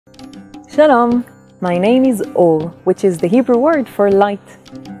Shalom! My name is Or, which is the Hebrew word for light.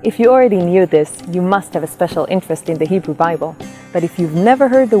 If you already knew this, you must have a special interest in the Hebrew Bible. But if you've never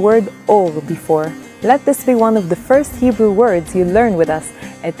heard the word Or before, let this be one of the first Hebrew words you learn with us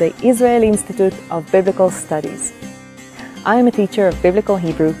at the Israel Institute of Biblical Studies. I am a teacher of Biblical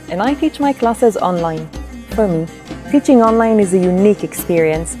Hebrew, and I teach my classes online. For me, teaching online is a unique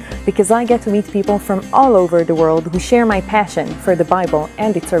experience because I get to meet people from all over the world who share my passion for the Bible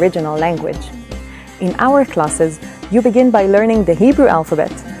and its original language. In our classes, you begin by learning the Hebrew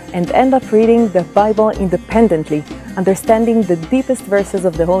alphabet and end up reading the Bible independently, understanding the deepest verses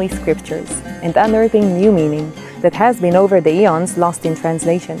of the Holy Scriptures and unearthing new meaning that has been over the eons lost in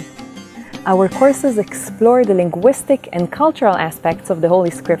translation. Our courses explore the linguistic and cultural aspects of the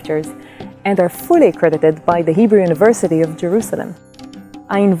Holy Scriptures and are fully accredited by the Hebrew University of Jerusalem.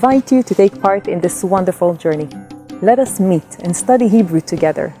 I invite you to take part in this wonderful journey. Let us meet and study Hebrew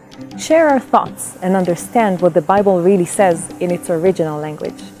together, share our thoughts, and understand what the Bible really says in its original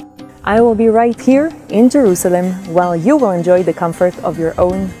language. I will be right here in Jerusalem while you will enjoy the comfort of your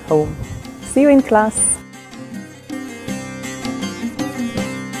own home. See you in class!